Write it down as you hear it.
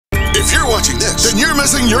you're watching this, then you're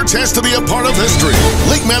missing your chance to be a part of history.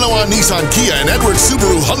 Lake Manawa Nissan Kia and Edwards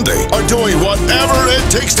Subaru Hyundai are doing whatever it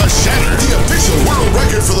takes to shatter the official world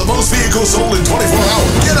record for the most vehicles sold in 24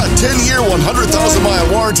 hours. Get a 10-year, 100,000-mile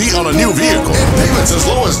warranty on a new vehicle and payments as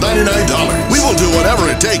low as $99. We will do whatever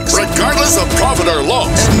it takes, regardless of profit or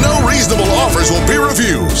loss. And no reasonable offers will be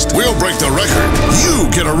refused. We'll break the record. You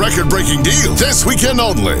get a record-breaking deal this weekend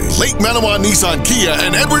only. Lake Manawa Nissan Kia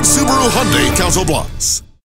and Edwards Subaru Hyundai, Council Bluffs.